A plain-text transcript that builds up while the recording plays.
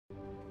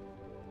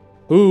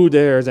Who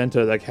dares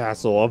enter the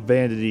castle of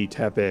Vanity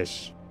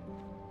Tepish?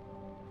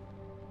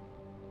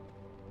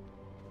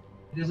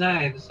 It is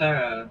I, the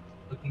Sarah,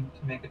 looking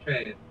to make a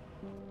trade.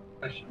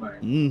 Question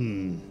mark.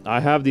 I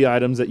have the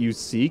items that you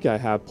seek. I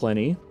have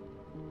plenty.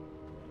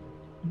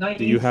 Nice.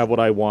 Do you have what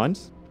I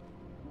want?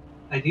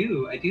 I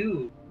do.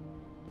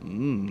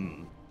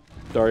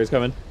 Daria's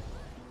coming.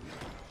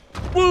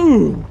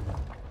 Woo!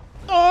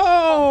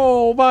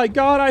 Oh my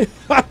god, I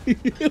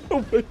hit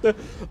him with the,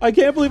 I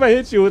can't believe I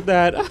hit you with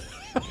that.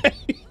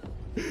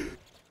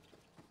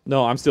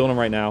 No, I'm stealing them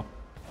right now.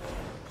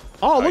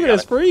 Oh, look at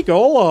this free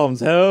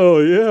golems.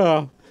 Hell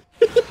yeah.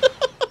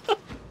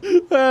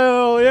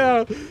 Hell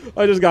yeah.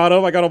 I just got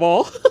them. I got them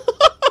all.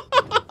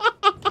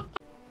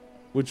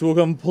 Which will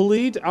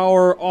complete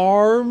our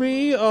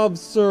army of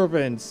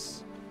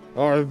servants.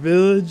 Our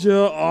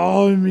villager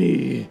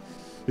army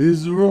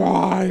is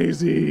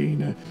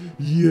rising.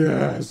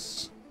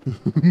 Yes. We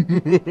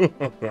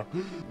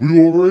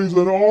will raise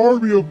an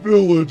army of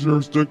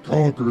villagers to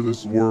conquer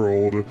this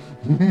world.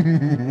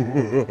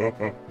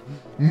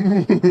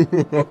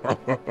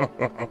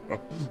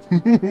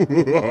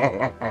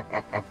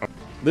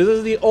 This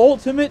is the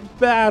ultimate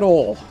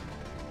battle.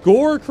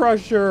 Gore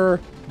Crusher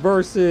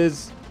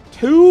versus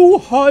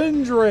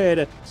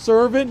 200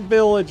 servant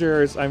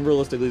villagers. I'm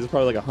realistically, there's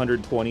probably like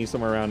 120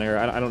 somewhere around there.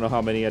 I don't know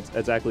how many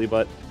exactly,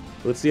 but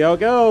let's see how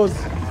it goes.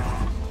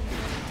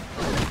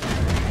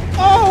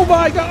 Oh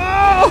my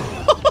god!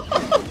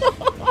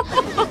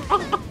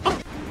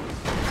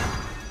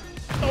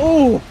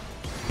 Oh!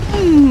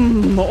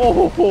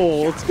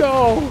 Oh, let's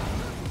go!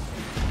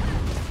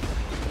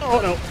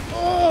 Oh no!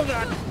 Oh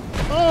god!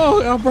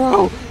 Oh yeah,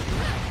 bro!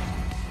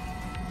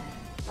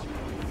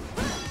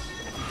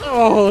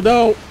 Oh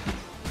no!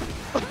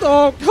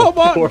 Oh come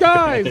on,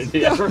 guys!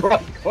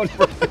 Everyone's going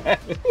for that.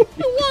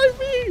 Why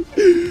me?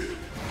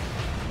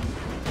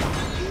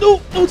 No!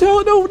 No,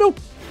 Talent! No! No!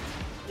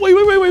 Wait!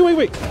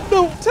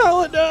 No,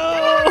 Talent! No!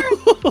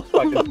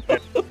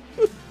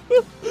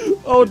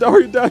 Oh,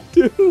 Daria died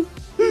too.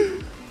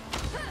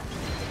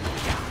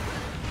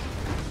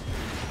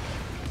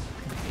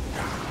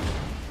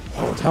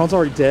 Oh, Talent's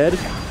already dead.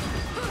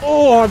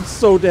 Oh, I'm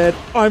so dead.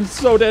 I'm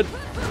so dead.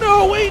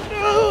 No, wait,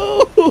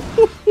 no!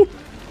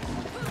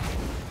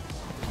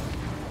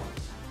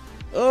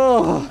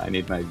 Oh. I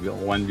need my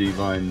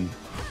 1v1.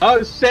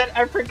 Oh shit,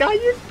 I forgot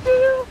you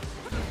too!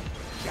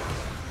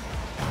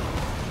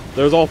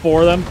 There's all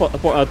four of them.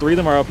 Three of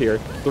them are up here.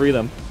 Three of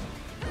them.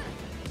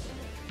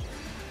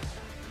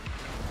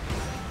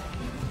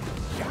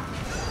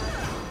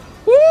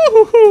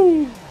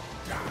 Woo-hoo-hoo!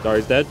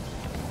 Daria's dead.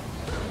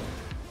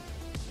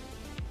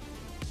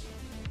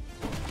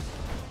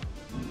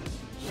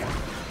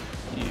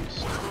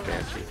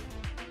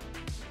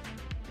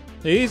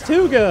 He's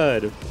too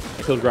good.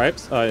 I killed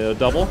Gripes.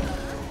 Double.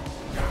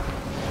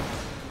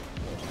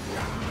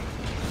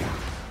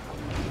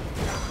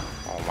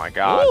 Oh my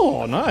god.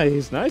 Oh,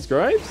 nice. Nice,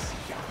 Gripes.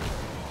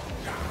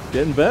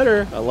 Getting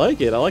better. I like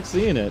it. I like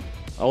seeing it.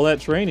 All that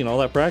training, all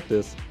that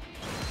practice.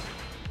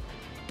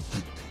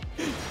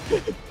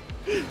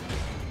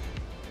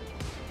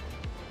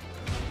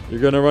 You're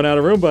gonna run out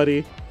of room,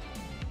 buddy.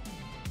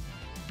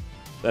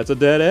 That's a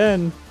dead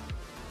end.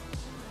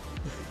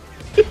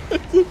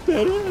 That's a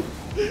dead end.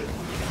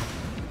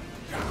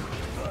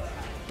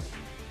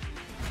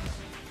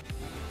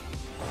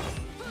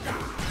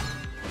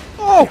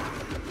 Oh!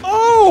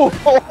 Oh!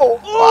 Oh!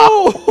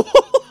 Oh!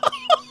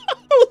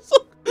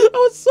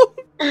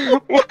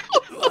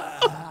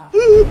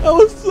 That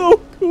was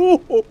so cool.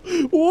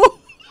 Whoa!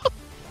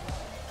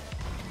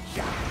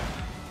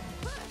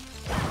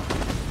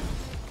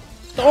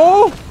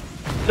 Oh!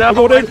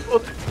 Double in.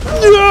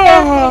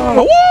 Yeah!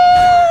 Woo!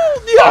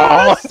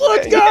 Yes!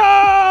 Let's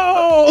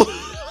go!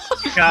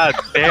 God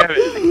damn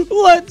it.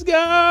 Let's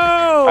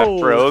go! I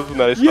froze and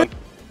then I Yeah.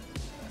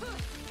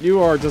 You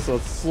are just a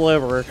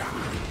sliver.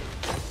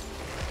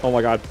 Oh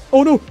my god.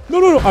 Oh no! No,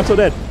 no, no! I'm so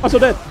dead. I'm so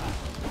dead.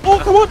 Oh,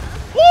 come on!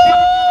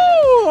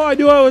 Woo! I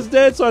knew I was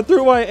dead, so I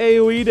threw my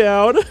AoE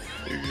down.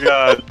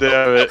 God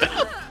damn it.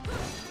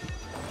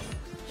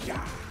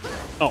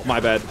 Oh, my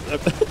bad.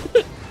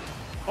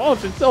 Oh,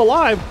 she's still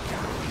alive.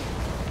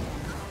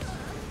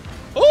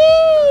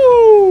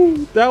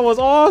 Ooh! That was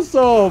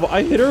awesome!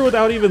 I hit her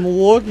without even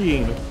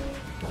looking.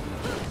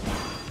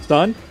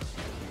 Stun.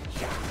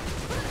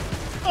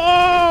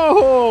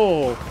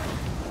 Oh!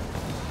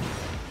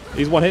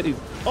 He's one hit.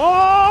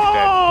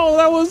 Oh!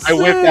 That was sick! I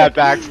whipped that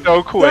back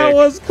so quick. That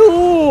was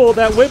cool!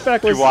 That whip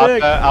back was You want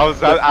sick. that?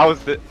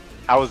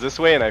 I was this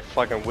way and I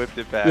fucking whipped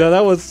it back. Yeah,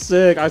 that was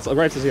sick.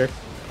 Gripes is here.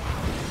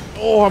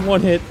 Oh, I'm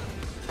one hit.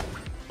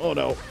 Oh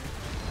no.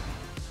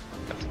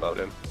 That's about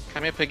him.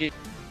 Come here, Piggy.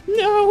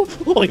 No!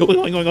 No, don't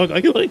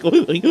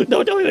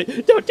do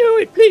it! Don't do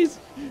it, please!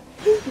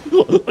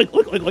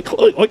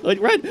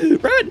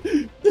 Run! Run!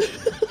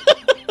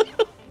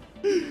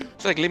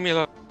 It's like, leave me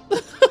alone.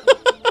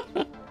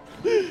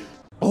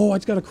 Oh, I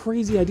just got a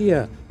crazy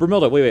idea.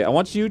 Brumilda, wait. I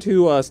want you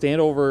to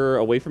stand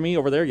away from me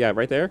over there. Yeah,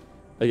 right there.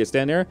 Okay,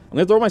 stand there. I'm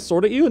gonna throw my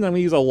sword at you, and then I'm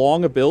gonna use a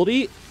long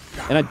ability,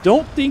 And I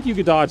don't think you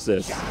could dodge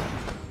this.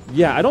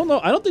 Yeah, I don't know.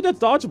 I don't think that's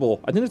dodgeable.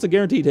 I think it's a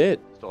guaranteed hit.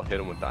 Still hit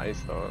him with the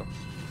ice though.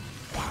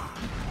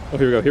 Oh,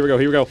 here we go, here we go,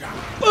 here we go.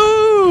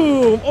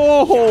 Boom!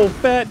 Oh,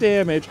 fat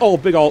damage. Oh,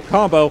 big ult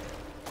combo.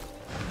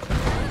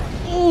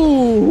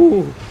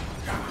 Ooh.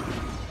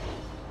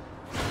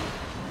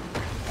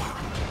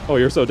 Oh,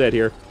 you're so dead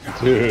here.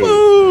 Dude.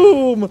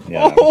 Boom!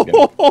 Yeah,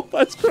 oh,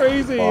 that's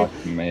crazy.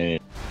 Fuck me.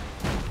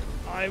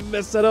 I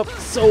messed that up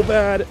so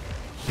bad.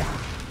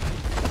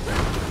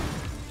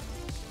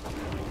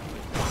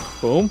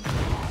 Boom.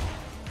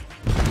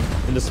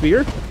 In the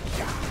sphere.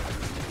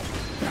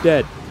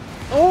 Dead.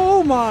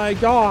 Oh my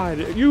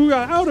god, you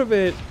got out of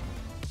it.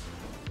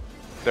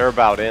 They're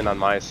about in on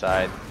my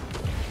side.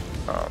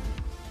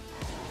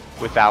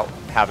 Without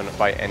having to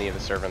fight any of the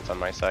servants on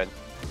my side.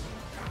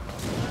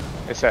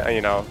 It's,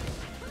 you know,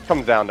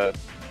 comes down to...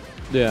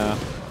 Yeah.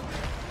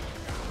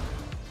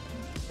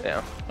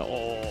 Yeah.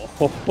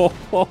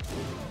 Oh.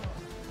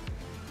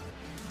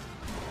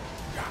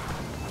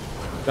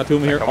 Got two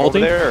of them here. Come over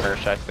Ulting. there, or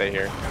should I stay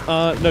here?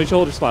 No, you should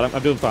hold your spot.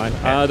 I'm doing fine.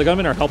 The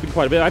gunmen are helping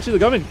quite a bit. Actually, the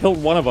gunmen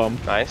killed one of them.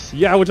 Nice.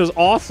 Yeah, which was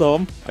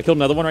awesome. I killed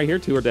another one right here.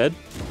 Two are dead.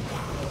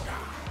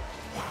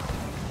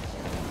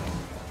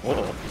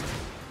 Whoa.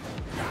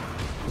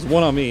 There's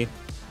one on me.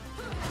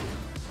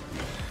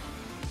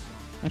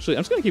 Actually,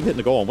 I'm just going to keep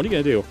hitting the golem. What are you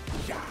going to do?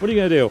 What are you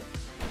going to do?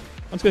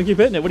 I'm just going to keep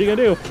hitting it. What are you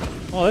going to do?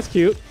 Oh, that's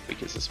cute.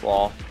 Because this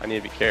wall. I need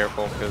to be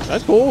careful, because...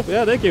 That's cool.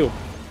 Yeah, thank you.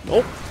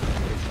 Oh.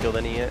 Killed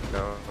any yet?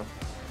 No.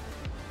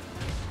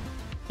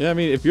 Yeah, I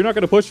mean, if you're not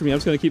going to push me, I'm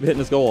just going to keep hitting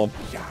this golem.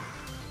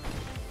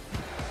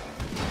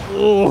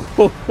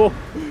 Oh.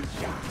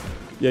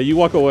 Yeah, you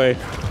walk away.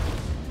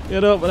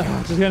 Get up.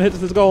 Just going to hit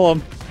this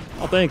golem.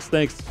 Oh, thanks.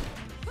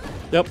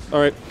 Yep. All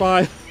right.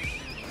 Bye.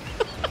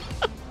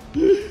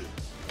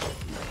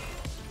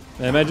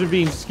 Imagine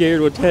being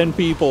scared with 10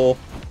 people.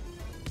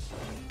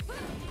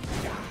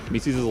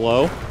 Mises is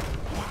low.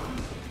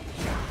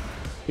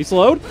 He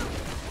slowed?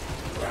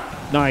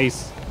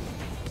 Nice.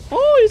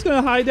 Oh, he's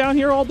gonna hide down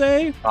here all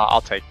day? I'll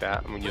take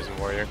that. I'm using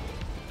warrior.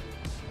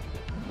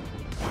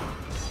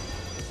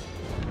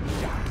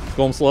 It's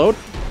going slowed.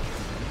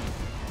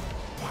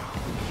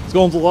 It's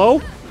going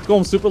low. It's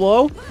going super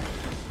low.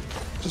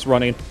 Just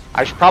running.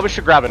 I probably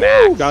should grab an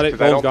axe. Got it.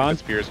 Because I don't Gone. think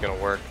the spear is gonna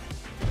work.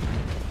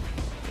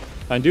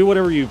 And do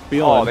whatever you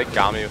feel. Oh, they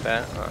got me with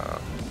that.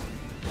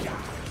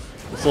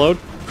 Slowed.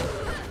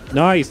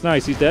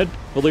 Nice. He's dead.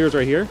 Valier's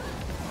right here.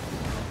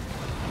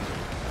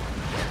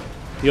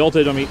 He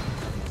ulted on me.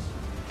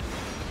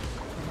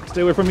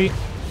 Stay away from me.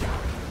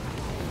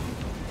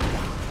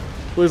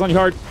 Valier's on you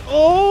hard.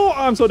 Oh,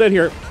 I'm so dead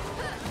here.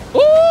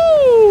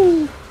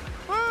 Woo!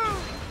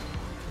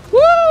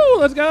 Woo!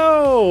 Let's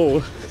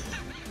go!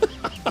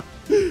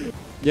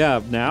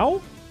 Yeah,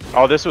 now?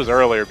 Oh, this was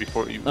earlier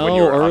before you. When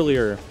you were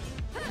earlier.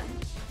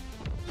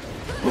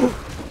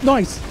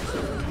 Nice.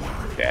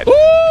 Dead.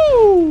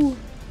 Woo!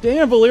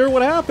 Damn, Valier,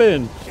 what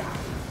happened?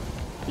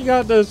 You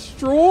got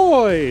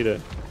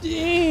destroyed.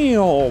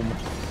 Damn.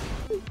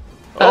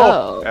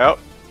 Oh. Yep.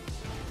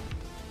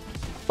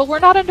 But we're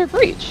not under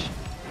breach.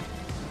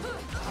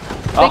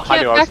 Oh,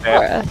 I knew I was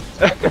dead.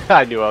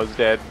 I knew I was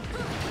dead.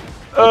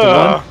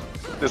 Ugh,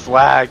 this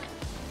lag.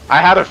 I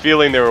had a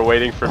feeling they were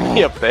waiting for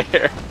me up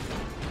there.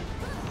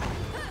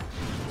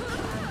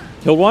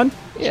 Killed one?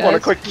 I just want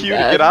to click Q to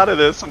get out of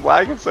this. I'm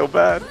lagging so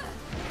bad.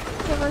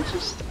 Yeah, we're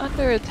just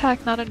under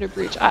attack, not under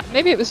breach.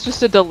 Maybe it was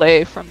just a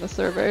delay from the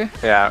server.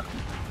 Yeah.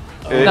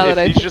 Now that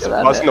I If he's think just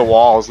about busting it. the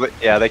walls,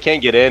 yeah, they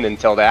can't get in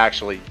until they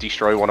actually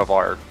destroy one of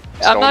our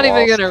stone I'm not even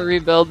walls. gonna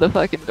rebuild the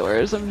fucking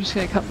doors. I'm just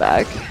gonna come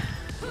back.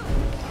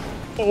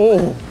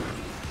 Oh.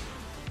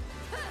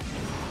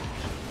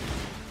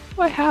 What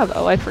do I have?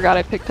 Oh, I forgot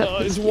I picked up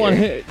this It's one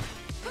gear. hit.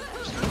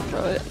 Just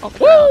throw it on the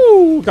ground.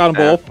 Woo! Got them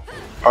both.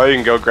 Oh, you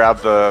can go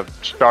grab the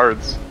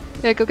shards.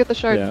 Yeah, go get the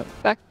shard. Yeah.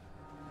 Back.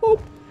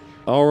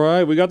 All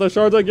right, we got the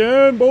shards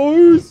again,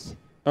 boys.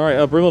 All right,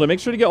 Brimilda, make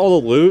sure to get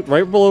all the loot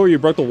right below where you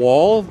broke the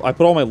wall. I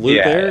put all my loot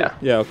Yeah, there. yeah.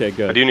 Yeah, okay, I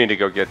good. do need to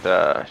go get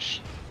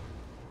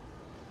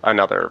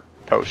another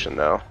potion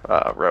though,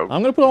 rogue.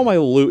 I'm gonna put all my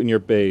loot in your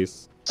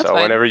base. That's So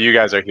fine. whenever you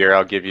guys are here,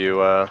 I'll give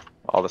you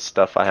all the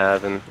stuff I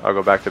have, and I'll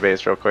go back to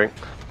base real quick.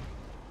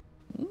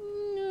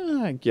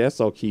 I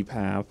guess I'll keep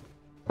half.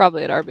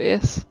 Probably at our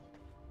base.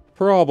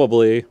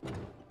 Probably.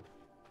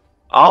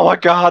 Oh my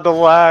god, the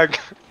lag!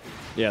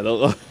 Yeah,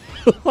 the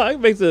lag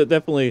makes it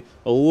definitely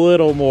a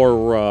little more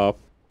rough.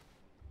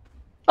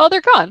 Oh,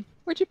 they're gone.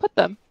 Where'd you put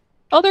them?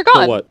 Oh, they're For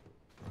gone. what?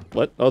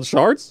 What? Oh, the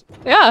shards?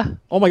 Yeah.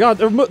 Oh my god,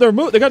 they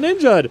got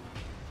ninja'd.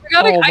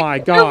 Oh my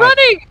god. They're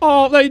running.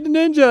 Oh, they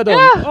ninja'd them.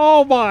 Yeah.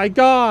 Oh my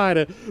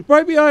god.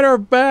 Right behind our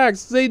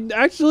backs. They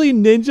actually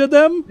ninja'd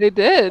them? They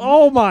did.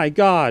 Oh my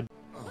god.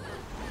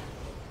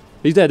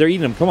 He's dead. They're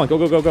eating him. Come on,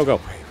 go.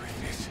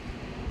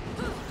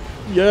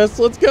 Yes,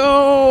 let's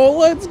go.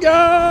 Let's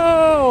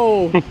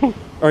go. All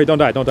right, don't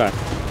die.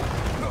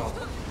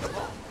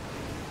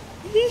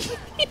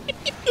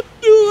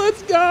 Dude,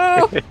 let's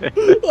go.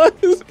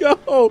 Let's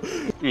go.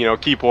 You know,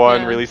 keep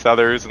one, Yeah. release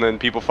others, and then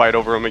people fight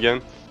over them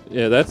again.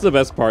 Yeah, that's the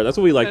best part. That's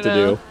what we like to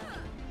do.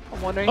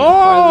 I'm wondering.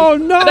 Oh,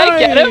 nice! Did I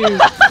get him?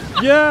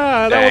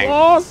 Yeah, that Dang.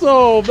 was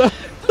awesome.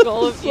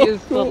 Golem so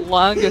is the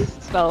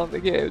longest spell in the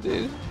game,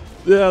 dude.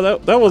 Yeah,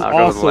 that was I'll go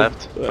to awesome. the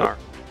left.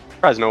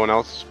 Surprised no one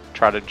else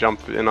tried to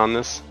jump in on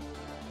this.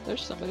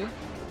 There's somebody.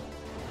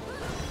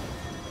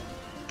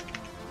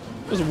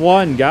 There's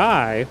one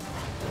guy.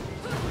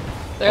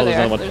 There they there's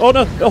are. another one. Oh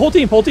no! The whole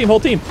team! Whole team! Whole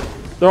team!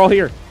 They're all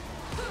here.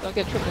 Don't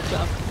get triple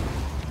jump.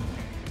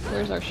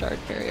 Where's our shard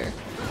carrier?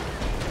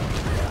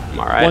 I'm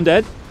alright. One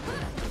dead.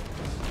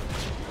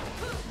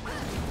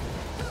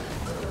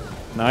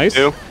 Nice.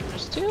 2.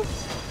 There's 2.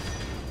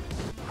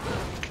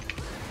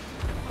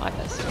 I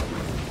missed.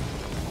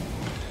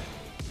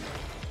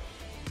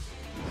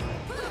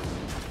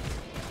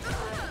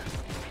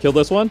 Kill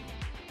this one.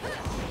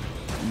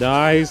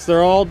 Nice.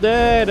 They're all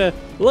dead.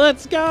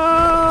 Let's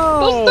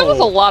go. That was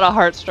a lot of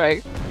heart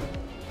strike.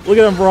 Look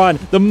at them run.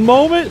 The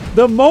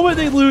moment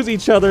they lose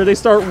each other, they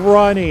start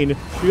running.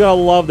 You gotta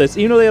love this.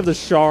 Even though they have the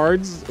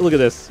shards, look at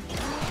this.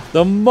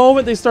 The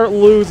moment they start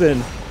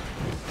losing,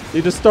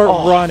 they just start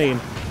running.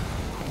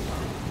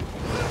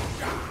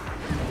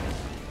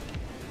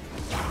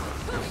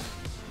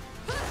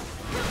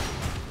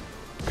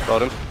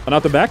 Got him. I'm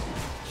out the back.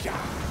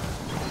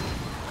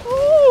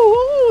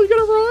 Oh, you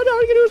gotta run.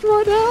 All you gotta do is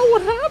run now.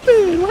 What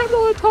happened? What happened to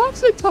all that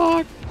toxic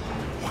talk?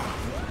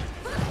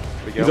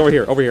 He's over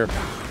here. Over here.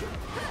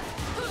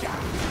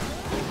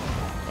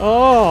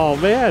 Oh,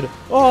 man.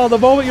 Oh, the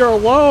moment you're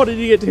alone and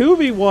you get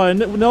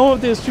 2v1, no one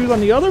with his shoes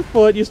on the other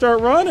foot, you start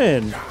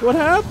running. What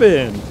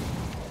happened?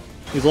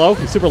 He's low?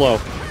 He's super low.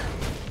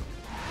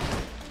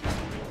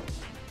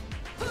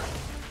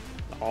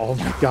 Oh,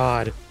 my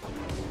God.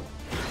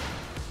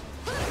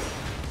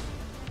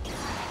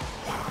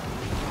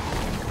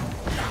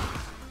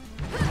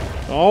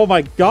 Oh,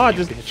 my God.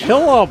 Just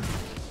kill him.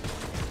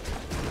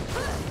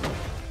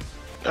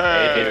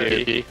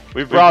 Hey,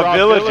 we brought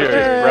villagers,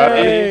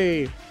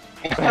 Hey.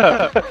 from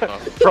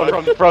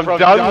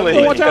Dunley.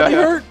 Oh, watch out, they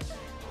hurt.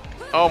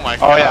 Oh my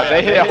god. Oh yeah,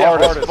 they hit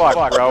hard as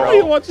fuck, bro.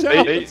 Hey, watch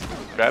out. They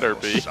better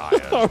be.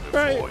 All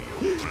right.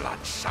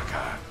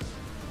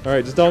 All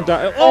right, just don't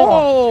die.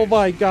 Oh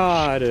my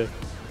God.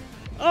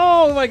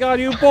 Oh my God,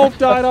 you both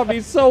died on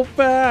me so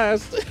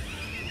fast.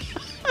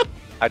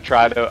 I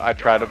try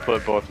to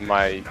put both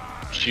my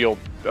shield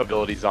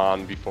abilities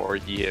on before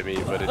he hit me,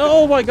 but it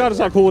Oh my God, it's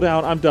not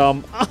cooldown. I'm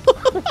dumb. I'm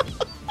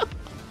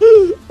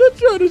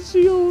trying to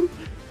shield.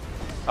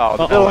 Oh,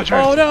 the villagers.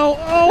 Oh no.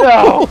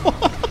 Oh. No.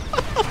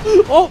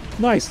 Oh,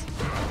 nice.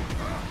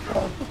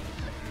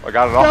 I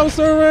got it all. Go,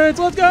 servants.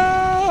 Let's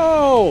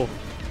go.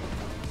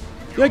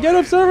 Yeah, get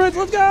up, servants.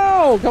 Let's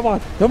go. Come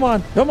on. Come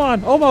on. Come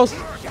on. Almost.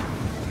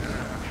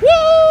 Woo!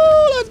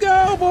 Let's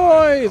go,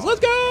 boys. Let's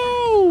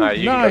go.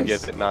 You nice. can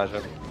get it,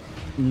 Naja.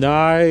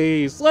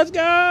 Nice. Let's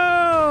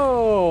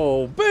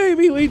go.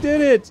 Baby, we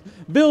did it.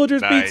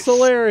 Villagers beat Nice.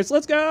 Solaris.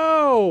 Let's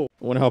go.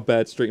 I wonder how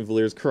bad Straight and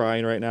Valier's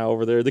crying right now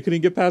over there. They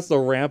couldn't get past the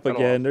ramp I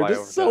don't again. They're wanna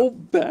just fly so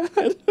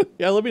bad.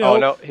 Yeah, let me know. Oh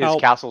no, his how-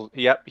 castle.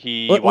 Yep,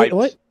 he What? wiped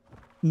What?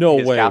 No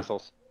his way.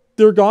 castles.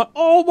 They're gone.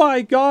 Oh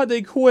my God,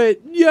 they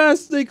quit.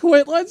 Yes, they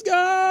quit. Let's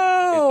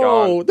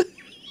go.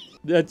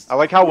 That's I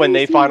like how when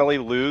they crazy. finally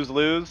lose,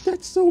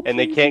 That's so and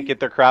they crazy. can't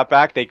get their crap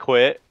back, they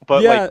quit.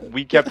 But Yeah. like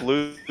we kept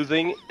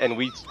losing, and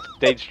we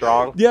stayed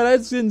strong. Yeah,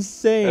 that's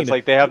insane. It's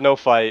like they have no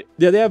fight.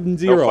 Yeah, they have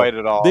zero. No fight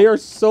at all. They are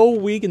so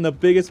weak and the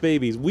biggest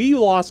babies. We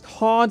lost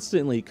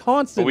constantly.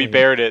 But we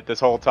bared it this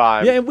whole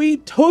time. Yeah, and we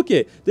took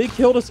it. They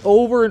killed us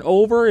over and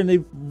over, and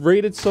they've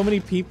raided so many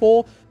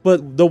people.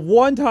 But the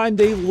one time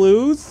they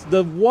lose,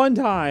 the one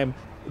time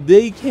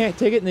they can't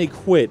take it and they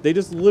quit. They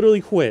just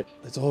literally quit.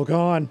 It's all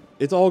gone.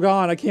 It's all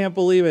gone. I can't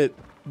believe it.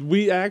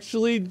 We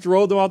actually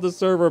drove them off the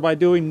server by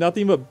doing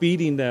nothing but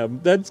beating them.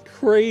 That's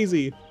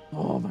crazy.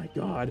 Oh my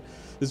God.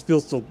 This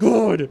feels so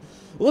good.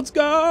 Let's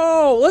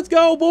go. Let's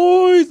go,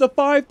 boys. The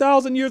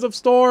 5,000 years of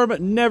storm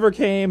never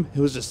came. It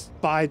was just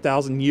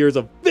 5,000 years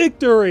of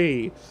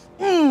victory.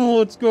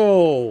 Let's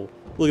go.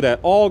 Look at that.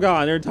 All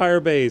gone. Their entire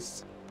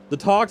base. The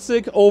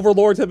toxic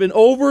overlords have been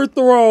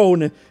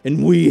overthrown,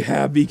 and we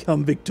have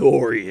become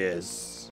victorious.